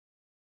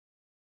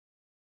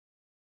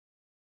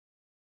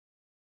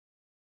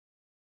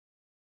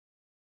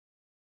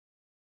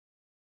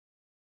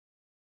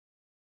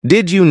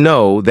Did you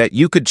know that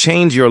you could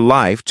change your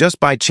life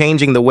just by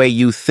changing the way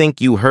you think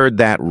you heard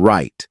that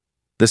right?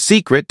 The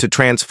secret to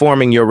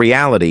transforming your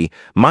reality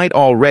might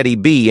already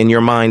be in your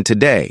mind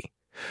today.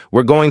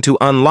 We're going to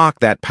unlock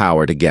that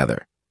power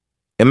together.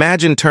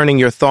 Imagine turning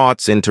your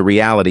thoughts into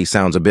reality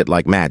sounds a bit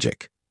like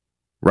magic,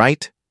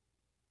 right?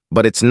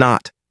 But it's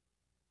not.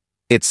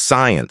 It's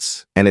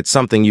science, and it's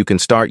something you can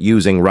start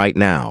using right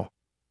now.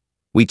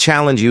 We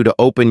challenge you to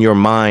open your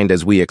mind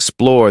as we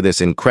explore this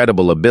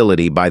incredible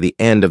ability by the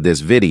end of this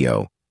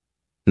video.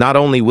 Not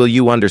only will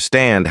you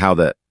understand how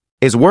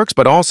it works,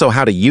 but also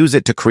how to use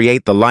it to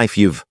create the life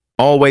you've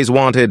always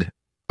wanted.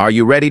 Are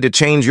you ready to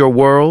change your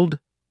world?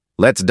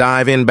 Let's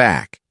dive in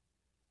back.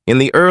 In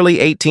the early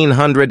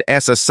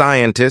 1800s, a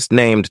scientist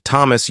named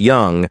Thomas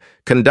Young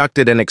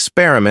conducted an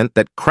experiment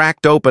that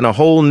cracked open a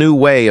whole new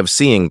way of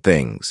seeing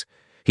things.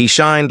 He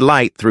shined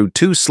light through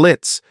two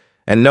slits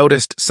and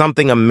noticed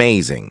something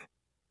amazing.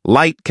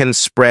 Light can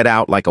spread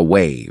out like a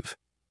wave.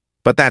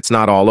 But that's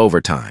not all over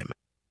time.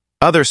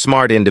 Other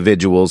smart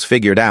individuals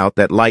figured out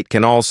that light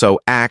can also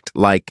act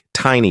like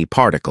tiny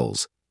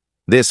particles.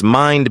 This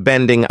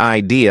mind-bending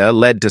idea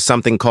led to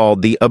something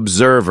called the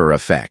observer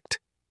effect.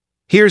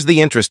 Here's the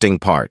interesting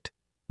part.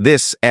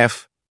 This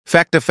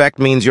effect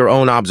means your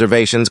own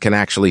observations can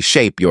actually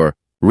shape your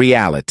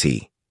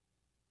reality.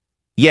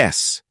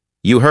 Yes,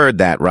 you heard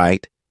that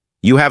right.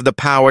 You have the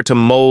power to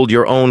mold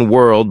your own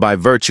world by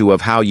virtue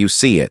of how you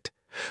see it.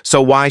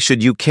 So why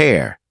should you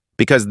care?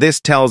 Because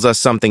this tells us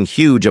something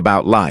huge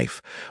about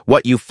life,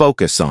 what you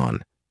focus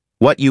on,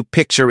 what you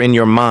picture in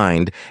your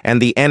mind,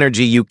 and the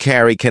energy you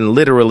carry can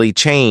literally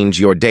change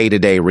your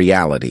day-to-day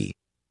reality.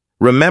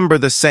 Remember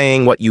the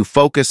saying, what you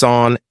focus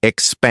on,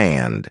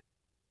 expand.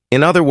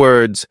 In other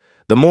words,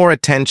 the more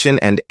attention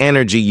and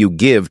energy you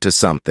give to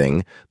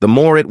something, the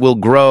more it will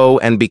grow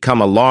and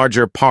become a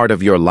larger part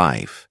of your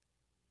life.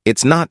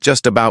 It's not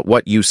just about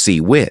what you see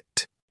with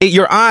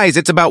your eyes,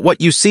 it's about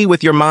what you see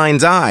with your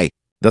mind's eye,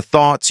 the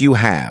thoughts you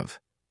have,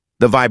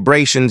 the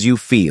vibrations you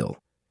feel,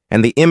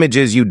 and the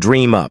images you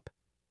dream up,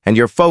 and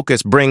your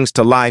focus brings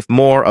to life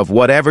more of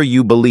whatever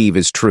you believe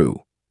is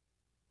true.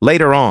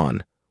 Later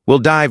on, we'll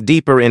dive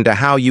deeper into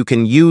how you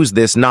can use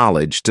this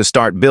knowledge to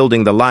start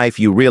building the life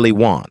you really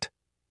want.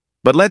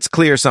 But let's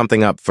clear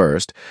something up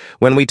first.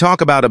 When we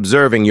talk about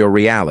observing your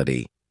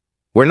reality,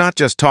 we're not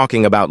just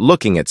talking about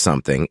looking at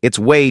something, it's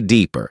way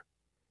deeper.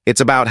 It's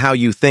about how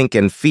you think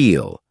and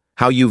feel,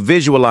 how you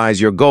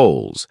visualize your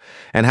goals,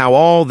 and how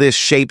all this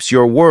shapes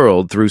your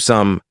world through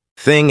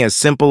something as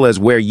simple as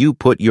where you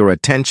put your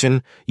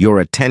attention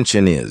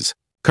is.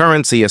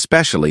 Currency,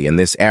 especially in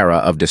this era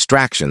of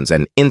distractions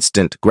and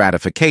instant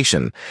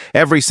gratification.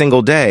 Every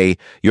single day,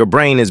 your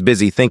brain is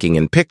busy thinking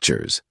in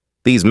pictures.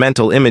 These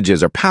mental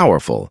images are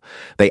powerful.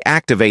 They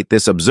activate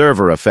this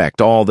observer effect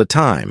all the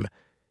time.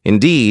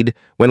 Indeed,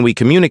 when we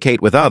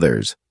communicate with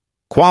others,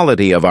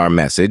 quality of our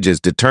message is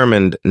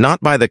determined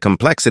not by the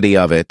complexity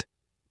of it,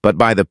 but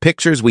by the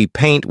pictures we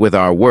paint with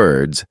our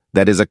words.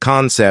 That is a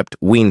concept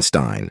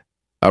Weinstein,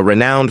 a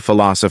renowned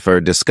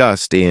philosopher,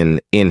 discussed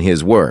in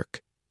his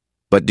work.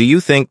 But do you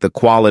think the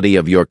quality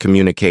of your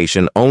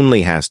communication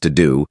only has to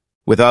do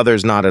with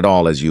others? Not at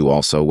all, as you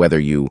also, whether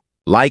you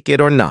like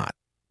it or not.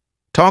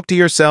 Talk to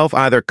yourself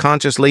either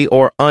consciously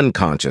or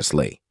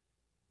unconsciously.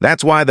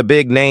 That's why the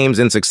big names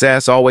in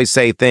success always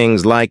say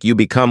things like, you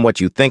become what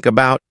you think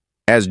about.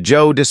 As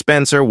Joe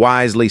Dispenza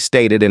wisely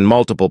stated in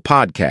multiple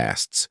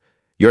podcasts,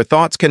 your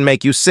thoughts can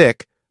make you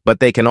sick, but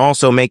they can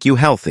also make you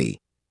healthy.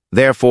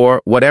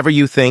 Therefore, whatever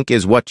you think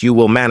is what you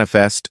will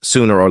manifest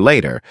sooner or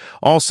later.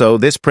 Also,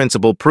 this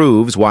principle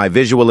proves why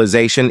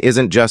visualization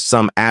isn't just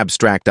some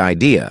abstract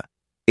idea.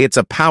 It's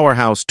a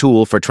powerhouse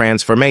tool for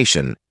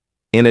transformation,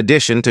 in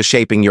addition to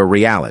shaping your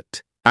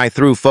reality.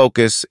 Through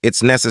focus,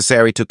 it's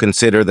necessary to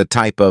consider the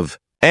type of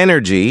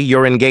energy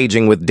you're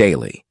engaging with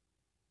daily.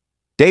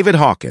 David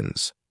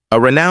Hawkins, a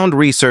renowned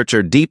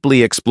researcher,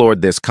 deeply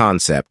explored this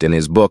concept in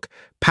his book,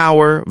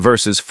 Power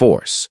versus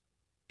Force.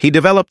 He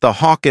developed the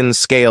Hawkins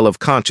scale of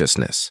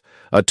consciousness,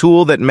 a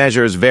tool that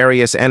measures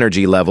various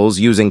energy levels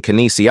using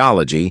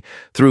kinesiology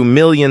through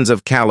millions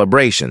of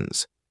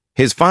calibrations.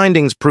 His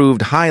findings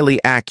proved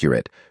highly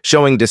accurate,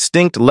 showing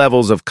distinct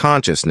levels of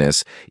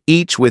consciousness,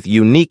 each with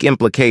unique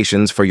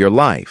implications for your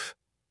life.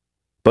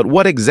 But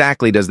what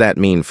exactly does that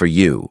mean for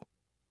you?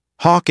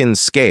 Hawkins'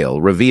 scale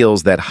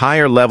reveals that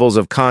higher levels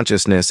of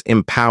consciousness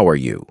empower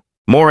you,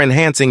 more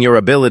enhancing your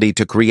ability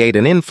to create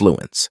an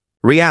influence.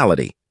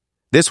 Reality.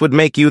 This would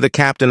make you the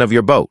captain of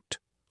your boat,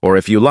 or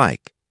if you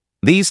like.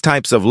 These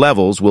types of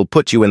levels will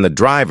put you in the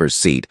driver's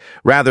seat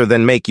rather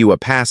than make you a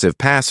passive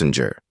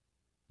passenger.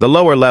 The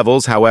lower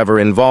levels, however,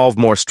 involve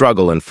more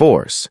struggle and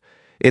force.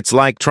 It's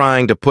like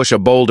trying to push a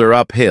boulder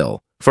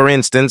uphill. For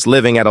instance,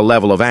 living at a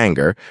level of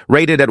anger,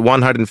 rated at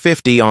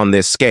 150 on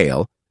this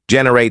scale,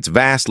 generates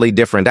vastly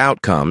different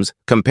outcomes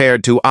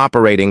compared to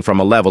operating from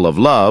a level of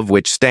love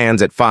which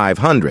stands at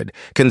 500.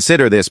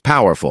 Consider this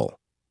powerful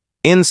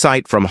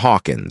insight from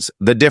Hawkins.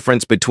 The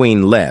difference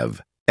between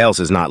else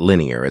is not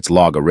linear, it's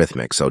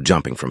logarithmic, so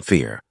jumping from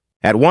fear.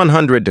 At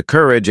 100 to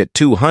courage at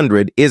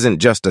 200 isn't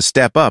just a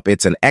step up,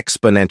 it's an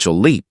exponential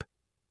leap.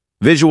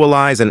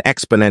 Visualize an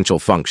exponential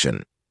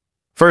function.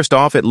 First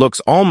off, it looks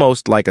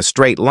almost like a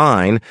straight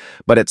line,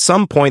 but at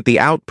some point the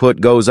output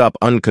goes up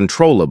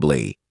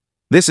uncontrollably.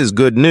 This is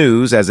good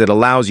news as it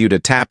allows you to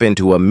tap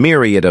into a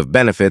myriad of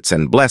benefits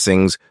and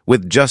blessings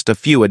with just a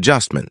few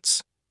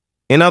adjustments.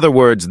 In other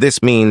words,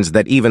 this means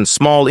that even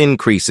small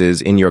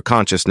increases in your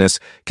consciousness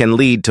can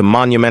lead to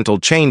monumental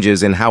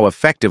changes in how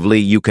effectively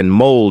you can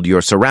mold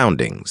your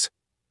surroundings.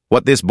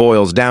 What this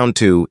boils down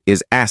to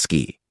is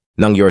ASCII,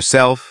 knowing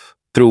yourself,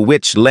 through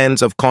which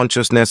lens of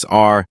consciousness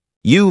are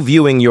you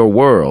viewing your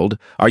world.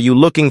 Are you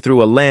looking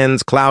through a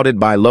lens clouded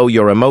by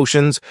your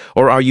emotions,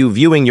 or are you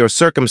viewing your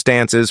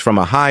circumstances from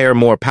a higher,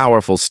 more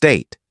powerful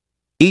state?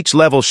 Each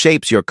level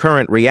shapes your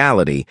current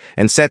reality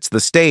and sets the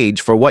stage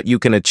for what you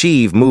can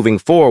achieve moving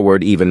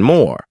forward even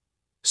more.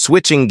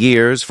 Switching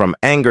gears from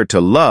anger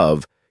to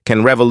love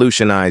can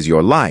revolutionize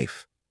your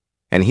life.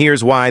 And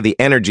here's why the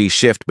energy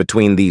shift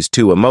between these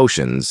two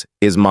emotions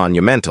is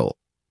monumental.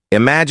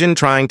 Imagine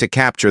trying to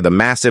capture the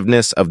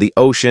massiveness of the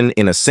ocean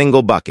in a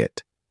single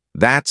bucket.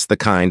 That's the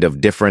kind of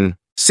different.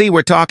 See,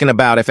 we're talking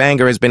about if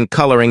anger has been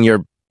coloring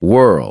your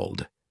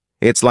world.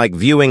 It's like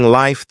viewing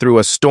life through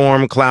a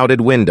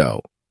storm-clouded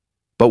window.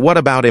 But what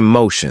about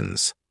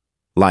emotions?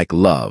 Like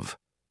love.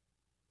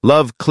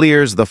 Love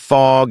clears the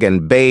fog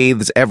and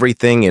bathes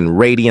everything in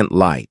radiant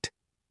light.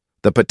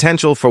 The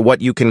potential for what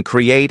you can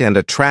create and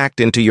attract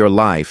into your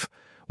life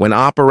when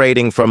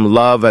operating from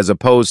love as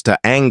opposed to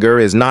anger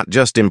is not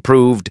just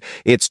improved,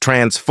 it's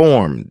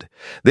transformed.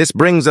 This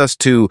brings us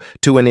to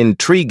an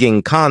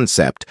intriguing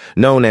concept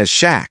known as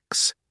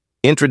shakes,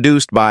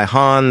 introduced by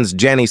Hans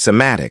Jenny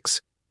Somatics.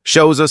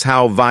 Shows us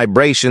how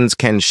vibrations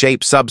can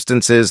shape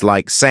substances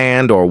like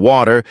sand or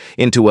water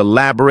into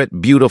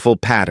elaborate, beautiful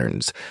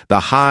patterns. The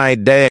higher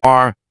they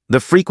are,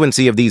 the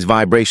frequency of these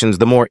vibrations,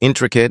 the more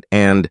intricate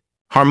and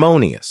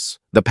harmonious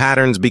the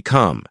patterns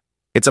become.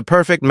 It's a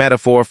perfect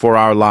metaphor for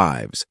our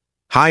lives.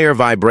 Higher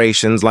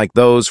vibrations like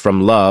those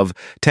from love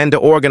tend to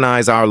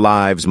organize our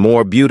lives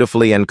more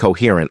beautifully and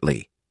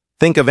coherently.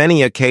 Think of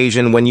any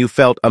occasion when you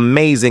felt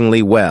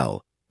amazingly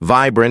well,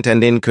 vibrant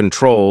and in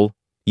control,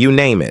 you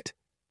name it.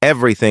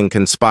 Everything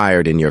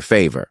conspired in your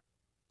favor.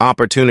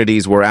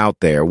 Opportunities were out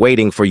there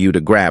waiting for you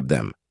to grab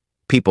them.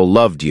 People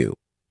loved you.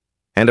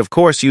 And of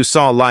course, you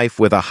saw life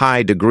with a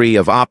high degree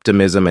of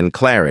optimism and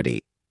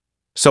clarity.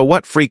 So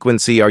what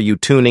frequency are you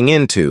tuning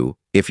into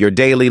if your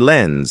daily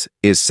lens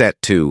is set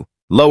to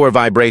lower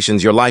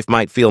vibrations? Your life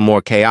might feel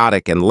more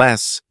chaotic and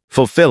less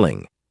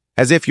fulfilling,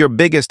 as if your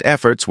biggest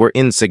efforts were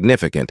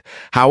insignificant.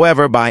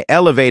 However, by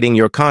elevating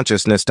your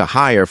consciousness to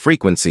higher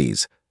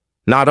frequencies,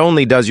 not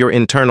only does your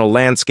internal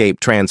landscape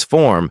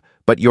transform,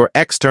 but your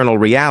external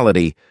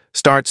reality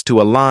starts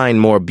to align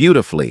more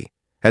beautifully,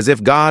 as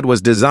if God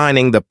was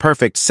designing the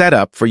perfect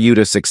setup for you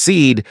to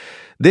succeed.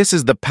 This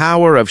is the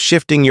power of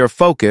shifting your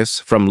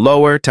focus from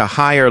lower to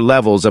higher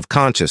levels of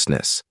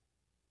consciousness.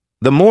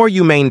 The more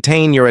you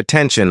maintain your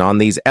attention on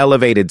these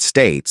elevated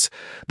states,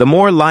 the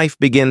more life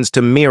begins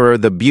to mirror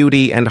the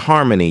beauty and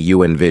harmony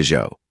you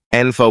envision,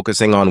 and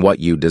focusing on what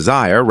you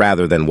desire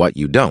rather than what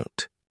you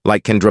don't.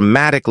 Can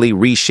dramatically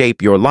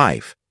reshape your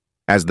life.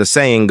 As the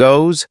saying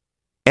goes,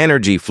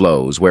 energy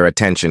flows where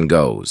attention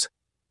goes.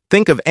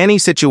 Think of any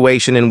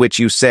situation in which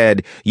you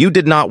said you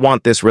did not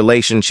want this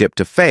relationship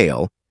to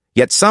fail,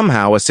 yet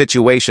somehow a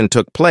situation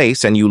took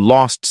place and you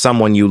lost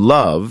someone you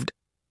loved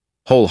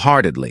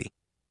wholeheartedly.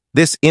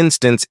 This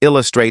instance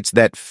illustrates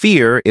that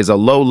fear is a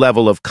low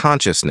level of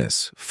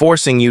consciousness,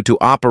 forcing you to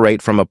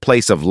operate from a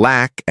place of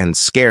lack and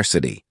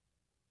scarcity.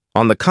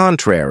 On the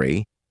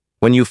contrary,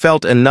 when you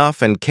felt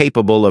enough and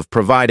capable of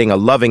providing a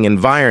loving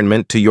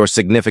environment to your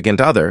significant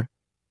other,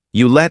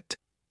 you let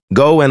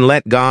go and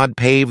let God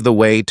pave the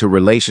way to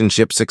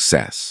relationship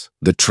success.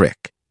 The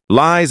trick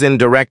lies in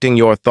directing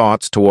your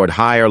thoughts toward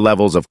higher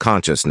levels of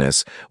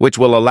consciousness, which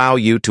will allow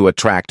you to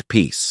attract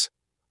peace,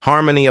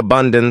 harmony,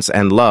 abundance,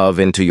 and love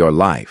into your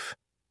life.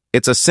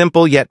 It's a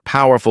simple yet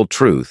powerful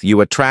truth. You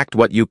attract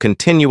what you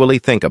continually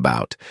think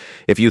about.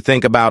 If you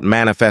think about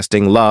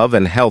manifesting love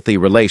and healthy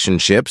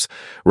relationships,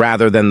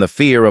 rather than the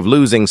fear of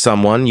losing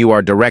someone, you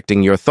are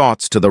directing your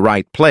thoughts to the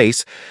right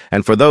place.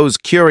 And for those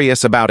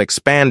curious about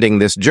expanding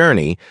this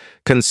journey,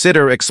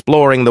 consider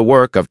exploring the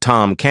work of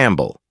Tom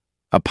Campbell,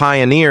 a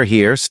pioneer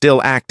here,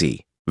 still active,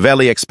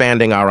 very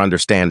expanding our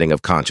understanding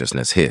of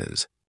consciousness.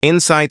 His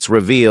insights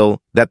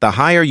reveal that the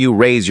higher you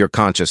raise your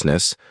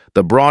consciousness,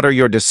 the broader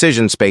your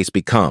decision space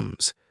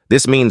becomes.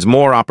 This means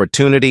more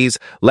opportunities,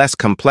 less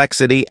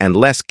complexity, and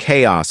less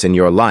chaos in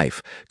your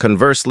life.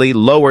 Conversely,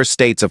 lower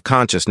states of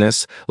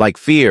consciousness, like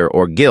fear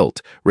or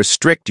guilt,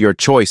 restrict your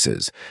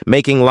choices,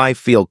 making life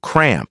feel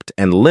cramped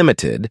and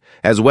limited,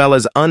 as well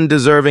as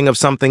undeserving of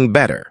something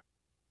better.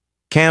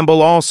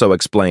 Campbell also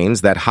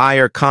explains that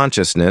higher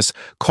consciousness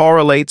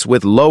correlates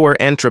with lower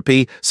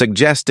entropy,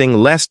 suggesting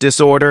less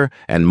disorder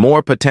and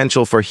more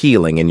potential for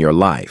healing in your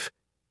life.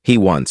 He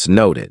once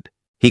noted,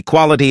 "The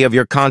quality of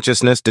your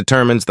consciousness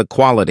determines the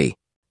quality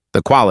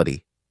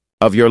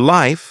of your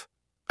life."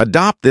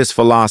 Adopt this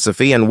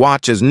philosophy and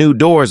watch as new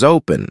doors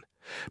open,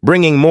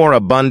 bringing more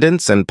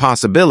abundance and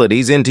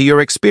possibilities into your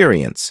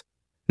experience.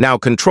 Now,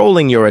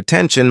 controlling your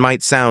attention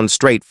might sound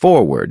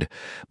straightforward,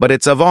 but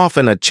it's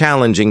often a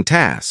challenging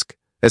task.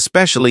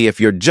 Especially if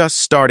you're just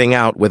starting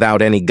out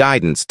without any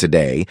guidance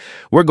today,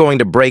 we're going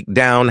to break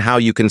down how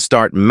you can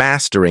start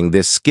mastering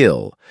this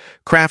skill,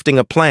 crafting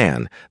a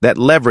plan that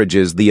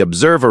leverages the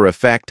observer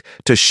effect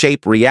to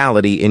shape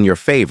reality in your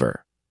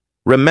favor.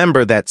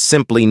 Remember that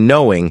simply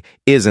knowing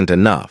isn't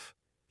enough.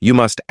 You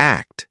must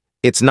act.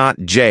 It's not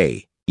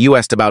J. You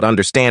asked about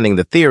understanding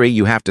the theory,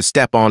 you have to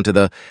step onto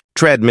the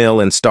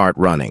treadmill and start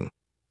running.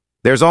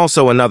 There's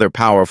also another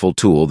powerful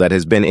tool that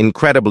has been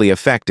incredibly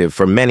effective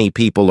for many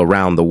people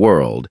around the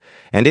world,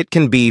 and it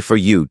can be for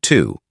you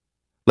too.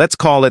 Let's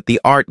call it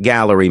the art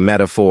gallery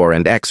metaphor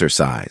and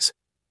exercise.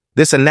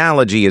 This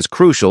analogy is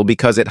crucial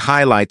because it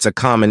highlights a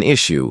common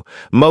issue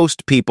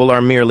most people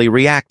are merely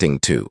reacting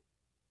to.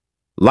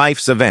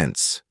 Life's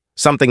events.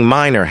 Something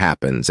minor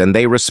happens and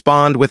they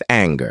respond with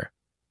anger.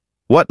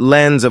 What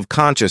lens of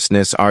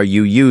consciousness are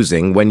you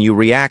using when you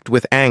react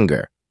with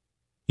anger?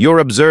 You're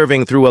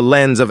observing through a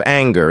lens of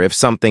anger if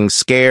something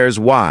scares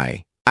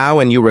why.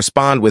 When you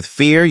respond with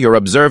fear, you're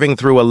observing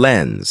through a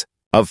lens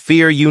of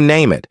fear, you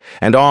name it,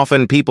 and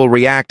often people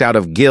react out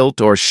of guilt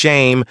or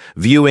shame,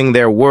 viewing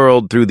their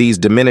world through these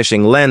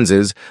diminishing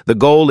lenses. The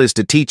goal is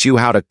to teach you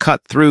how to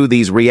cut through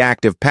these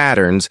reactive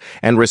patterns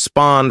and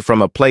respond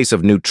from a place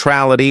of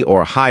neutrality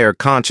or higher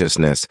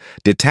consciousness,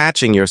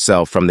 detaching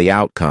yourself from the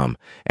outcome,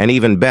 and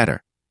even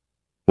better.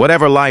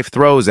 Whatever life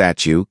throws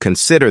at you,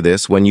 consider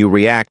this when you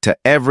react to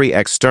every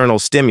external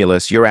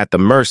stimulus. You're at the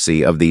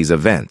mercy of these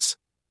events.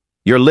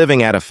 You're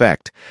living at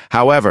effect.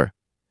 However,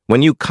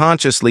 when you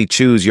consciously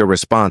choose your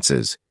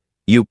responses,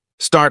 you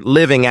start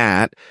living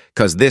at,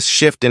 because this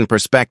shift in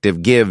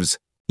perspective gives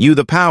you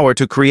the power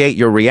to create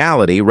your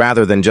reality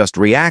rather than just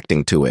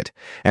reacting to it.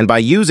 And by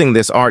using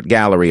this art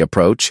gallery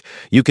approach,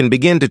 you can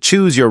begin to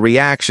choose your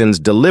reactions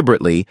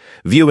deliberately,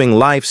 viewing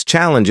life's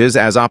challenges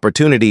as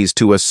opportunities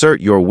to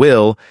assert your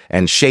will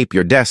and shape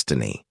your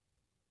destiny.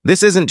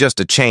 This isn't just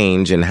a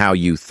change in how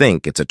you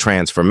think, it's a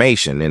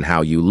transformation in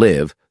how you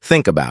live.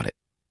 Think about it.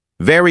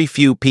 Very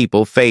few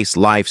people face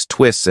life's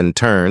twists and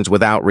turns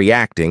without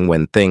reacting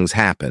when things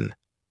happen.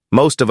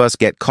 Most of us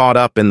get caught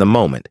up in the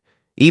moment,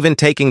 even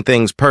taking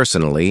things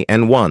personally,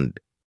 and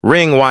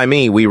wondering why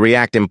me, we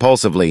react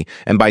impulsively,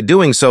 and by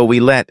doing so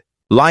we let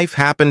life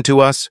happen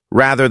to us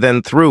rather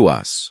than through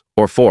us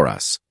or for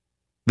us.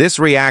 This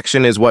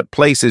reaction is what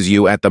places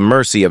you at the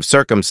mercy of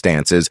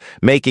circumstances,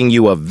 making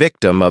you a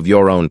victim of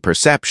your own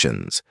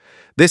perceptions.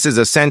 This is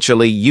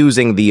essentially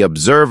using the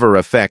observer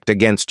effect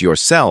against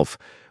yourself,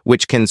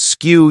 which can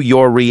skew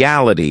your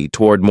reality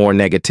toward more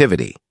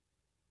negativity.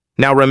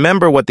 Now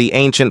remember what the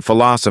ancient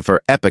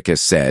philosopher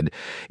Epictetus said,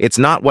 it's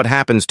not what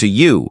happens to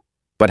you,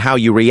 but how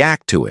you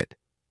react to it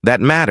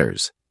that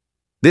matters.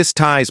 This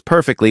ties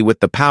perfectly with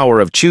the power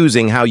of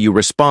choosing how you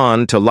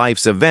respond to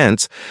life's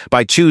events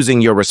by choosing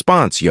your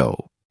response,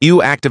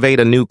 You activate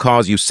a new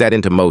cause, you set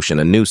into motion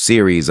a new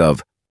series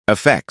of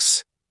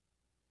effects.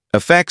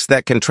 Effects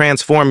that can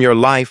transform your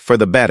life for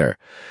the better.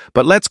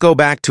 But let's go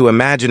back to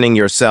imagining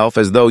yourself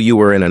as though you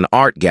were in an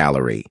art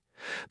gallery.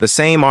 The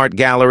same art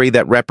gallery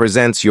that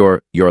represents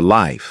your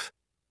life.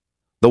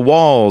 The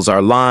walls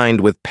are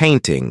lined with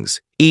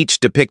paintings, each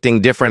depicting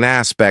different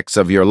aspects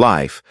of your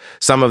life.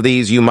 Some of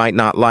these you might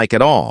not like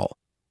at all.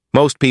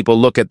 Most people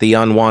look at the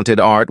unwanted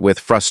art with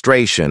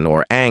frustration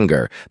or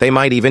anger. They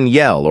might even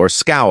yell or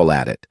scowl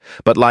at it.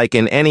 But like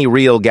in any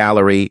real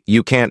gallery,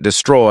 you can't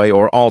destroy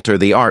or alter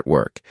the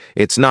artwork.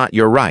 It's not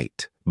your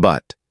right.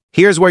 But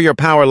here's where your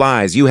power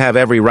lies. You have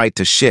every right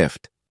to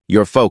shift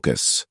your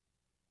focus.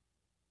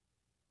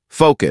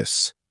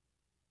 Focus.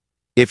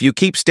 If you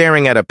keep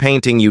staring at a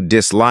painting you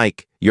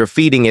dislike, you're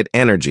feeding it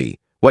energy.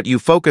 What you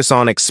focus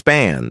on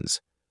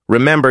expands.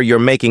 Remember, you're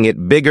making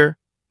it bigger,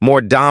 more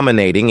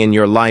dominating in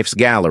your life's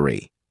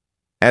gallery.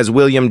 As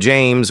William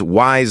James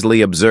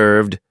wisely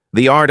observed,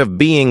 the art of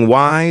being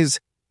wise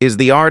is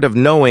the art of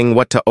knowing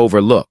what to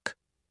overlook.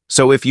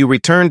 So if you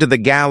return to the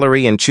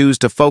gallery and choose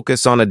to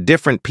focus on a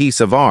different piece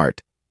of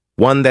art,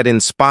 one that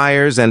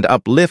inspires and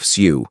uplifts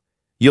you,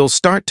 you'll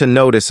start to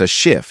notice a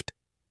shift.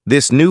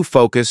 This new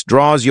focus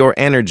draws your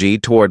energy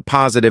toward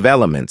positive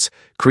elements,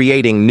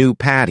 creating new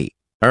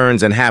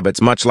patterns and habits,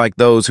 much like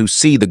those who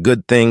see the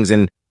good things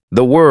in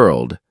the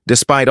world.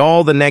 Despite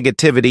all the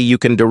negativity, you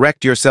can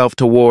direct yourself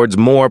towards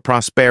more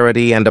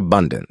prosperity and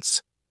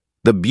abundance.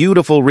 The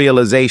beautiful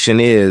realization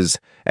is,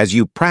 as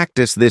you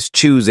practice this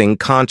choosing,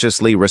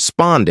 consciously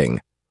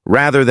responding,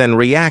 rather than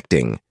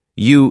reacting,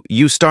 you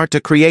start to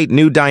create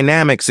new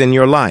dynamics in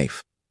your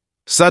life.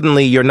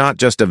 Suddenly, you're not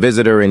just a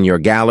visitor in your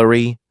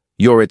gallery,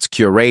 you're its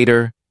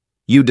curator.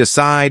 You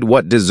decide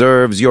what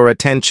deserves your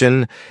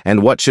attention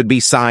and what should be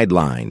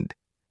sidelined.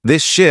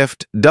 This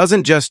shift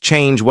doesn't just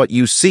change what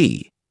you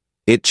see.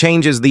 It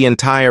changes the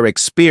entire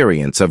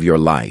experience of your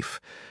life.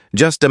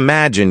 Just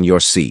imagine your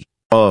seat.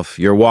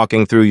 You're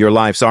walking through your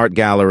life's art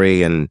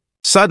gallery and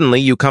Suddenly,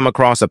 you come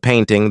across a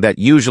painting that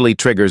usually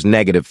triggers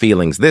negative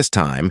feelings this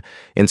time,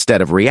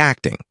 instead of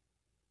reacting.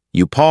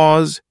 You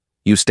pause,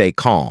 you stay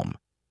calm.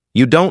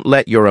 You don't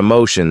let your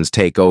emotions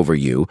take over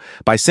you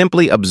by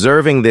simply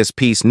observing this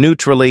piece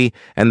neutrally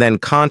and then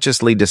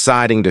consciously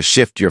deciding to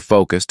shift your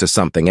focus to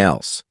something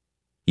else.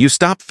 You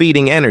stop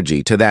feeding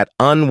energy to that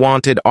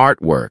unwanted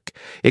artwork.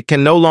 It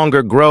can no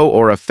longer grow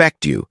or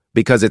affect you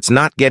because it's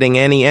not getting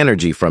any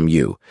energy from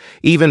you.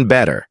 Even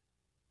better,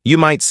 you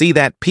might see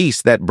that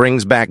piece that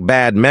brings back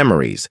bad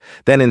memories.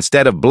 Then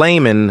instead of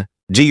blaming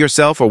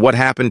yourself or what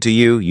happened to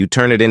you, you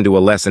turn it into a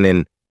lesson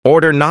in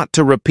order not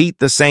to repeat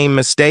the same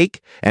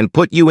mistake and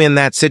put you in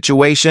that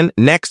situation.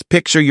 Next,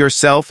 picture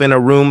yourself in a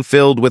room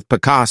filled with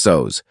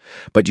Picassos.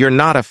 But you're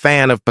not a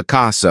fan of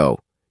Picasso.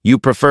 You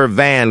prefer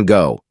Van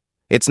Gogh.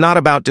 It's not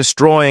about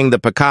destroying the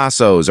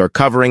Picassos or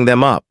covering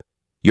them up.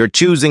 You're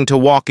choosing to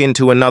walk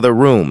into another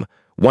room,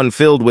 one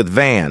filled with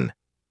Van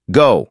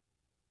Gogh.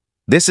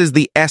 This is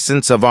the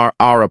essence of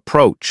our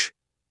approach.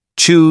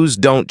 Choose,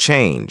 don't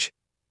change.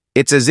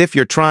 It's as if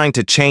you're trying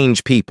to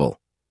change people.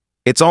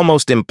 It's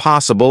almost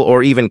impossible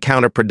or even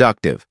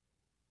counterproductive.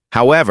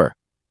 However,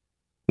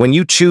 when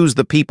you choose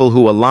the people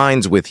who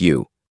aligns with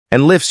you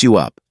and lifts you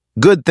up,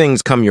 good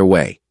things come your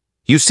way.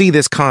 You see,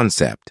 this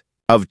concept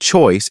of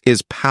choice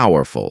is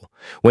powerful.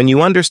 When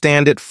you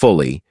understand it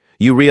fully,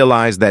 you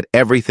realize that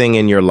everything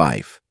in your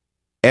life,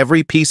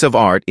 every piece of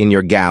art in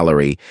your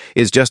gallery,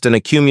 is just an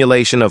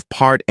accumulation of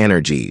part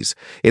energies.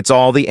 It's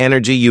all the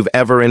energy you've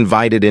ever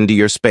invited into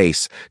your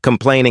space,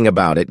 complaining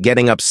about it,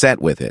 getting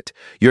upset with it.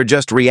 You're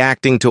just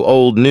reacting to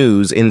old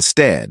news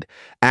instead.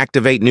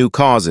 Activate new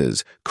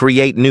causes,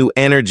 create new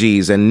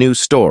energies and new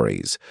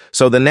stories.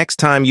 So the next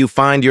time you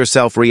find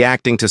yourself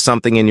reacting to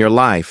something in your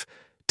life,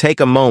 take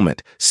a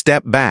moment,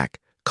 step back,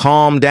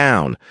 calm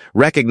down,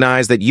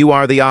 recognize that you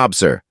are the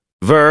observer,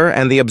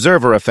 and the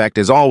observer effect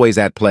is always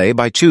at play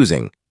by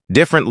choosing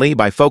differently,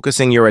 by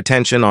focusing your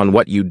attention on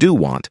what you do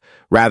want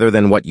rather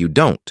than what you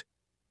don't.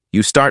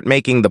 You start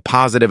making the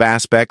positive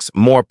aspects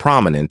more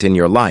prominent in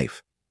your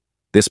life.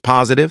 This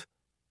positive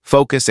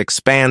focus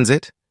expands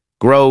it,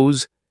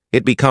 grows,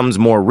 it becomes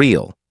more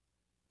real.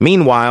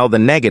 Meanwhile, the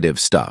negative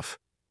stuff,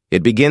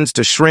 it begins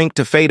to shrink,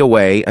 to fade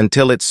away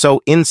until it's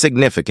so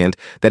insignificant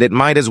that it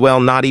might as well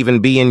not even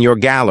be in your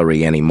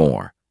gallery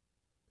anymore.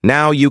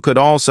 Now you could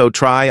also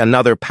try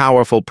another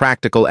powerful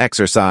practical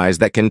exercise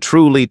that can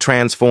truly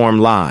transform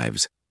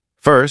lives.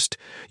 First,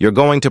 you're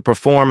going to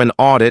perform an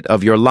audit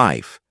of your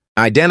life.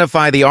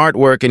 Identify the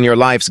artwork in your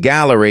life's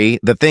gallery,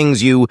 the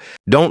things you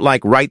don't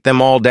like, write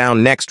them all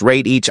down. Next,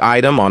 rate each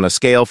item on a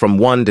scale from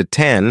 1 to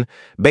 10.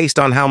 Based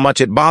on how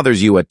much it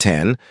bothers you, a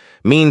 10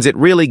 means it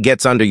really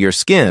gets under your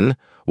skin,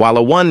 while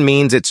a 1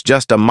 means it's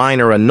just a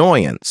minor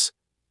annoyance.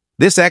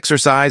 This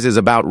exercise is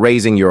about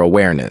raising your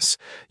awareness.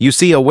 You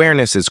see,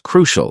 awareness is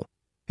crucial.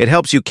 It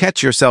helps you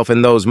catch yourself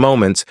in those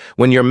moments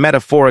when you're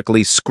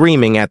metaphorically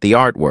screaming at the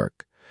artwork.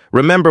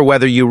 Remember,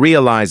 whether you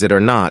realize it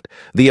or not,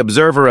 the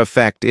observer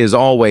effect is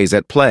always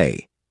at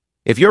play.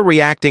 If you're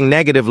reacting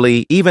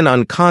negatively, even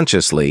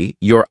unconsciously,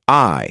 your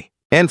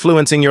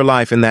influencing your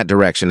life in that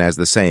direction, as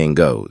the saying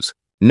goes.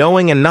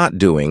 Knowing and not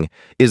doing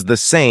is the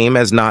same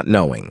as not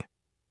knowing.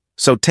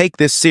 So take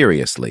this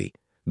seriously.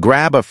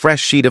 Grab a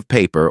fresh sheet of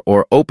paper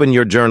or open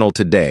your journal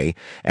today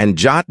and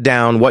jot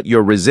down what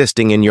you're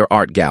resisting in your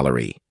art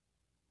gallery.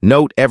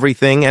 Note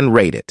everything and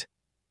rate it.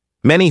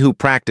 Many who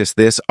practice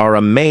this are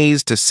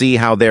amazed to see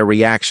how their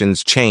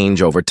reactions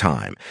change over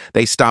time.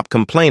 They stop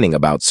complaining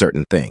about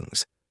certain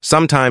things.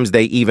 Sometimes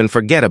they even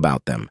forget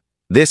about them.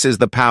 This is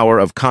the power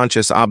of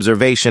conscious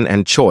observation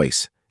and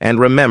choice. And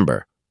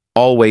remember,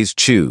 always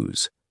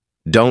choose.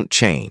 Don't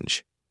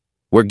change.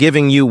 We're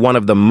giving you one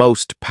of the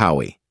most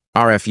powerful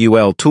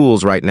RFUL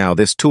tools right now.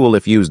 This tool,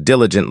 if used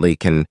diligently,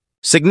 can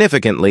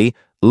significantly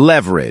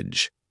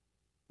leverage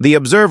the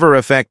observer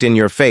effect in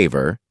your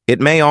favor. It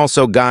may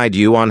also guide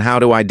you on how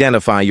to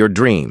identify your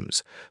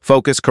dreams.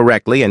 Focus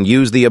correctly and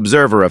use the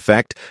observer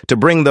effect to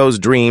bring those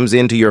dreams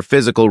into your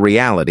physical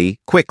reality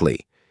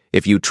quickly.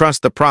 If you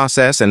trust the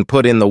process and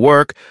put in the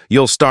work,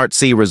 you'll start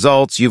see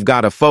results. You've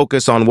got to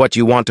focus on what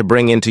you want to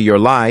bring into your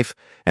life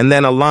and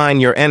then align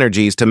your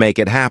energies to make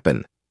it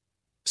happen.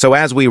 So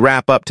as we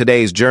wrap up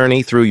today's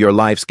journey through your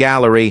life's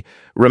gallery,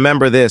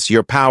 remember this: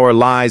 your power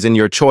lies in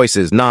your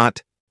choices,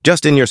 not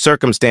just in your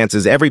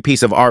circumstances. Every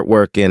piece of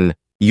artwork in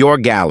your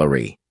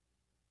gallery,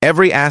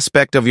 every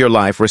aspect of your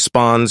life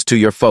responds to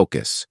your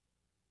focus,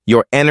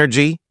 your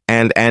energy,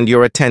 and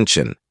your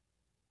attention.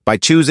 By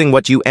choosing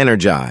what you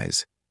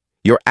energize,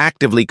 you're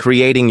actively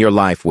creating your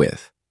life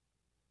with.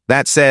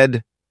 That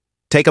said,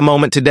 take a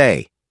moment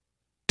today.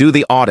 Do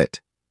the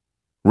audit.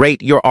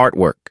 Rate your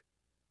artwork.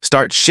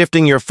 Start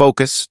shifting your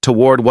focus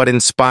toward what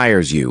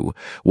inspires you,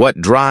 what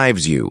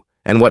drives you,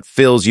 and what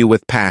fills you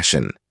with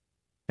passion.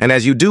 And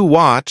as you do,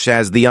 watch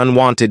as the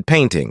unwanted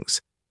paintings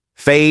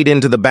fade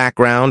into the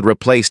background,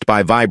 replaced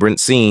by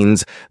vibrant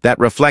scenes that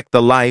reflect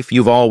the life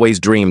you've always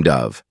dreamed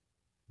of.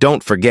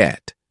 Don't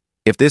forget,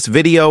 if this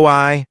video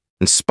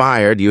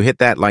Inspired, you hit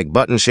that like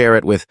button, share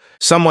it with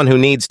someone who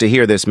needs to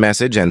hear this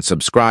message, and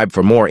subscribe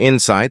for more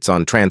insights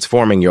on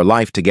transforming your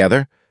life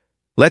together.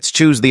 Let's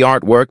choose the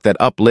artwork that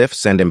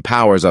uplifts and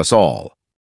empowers us all.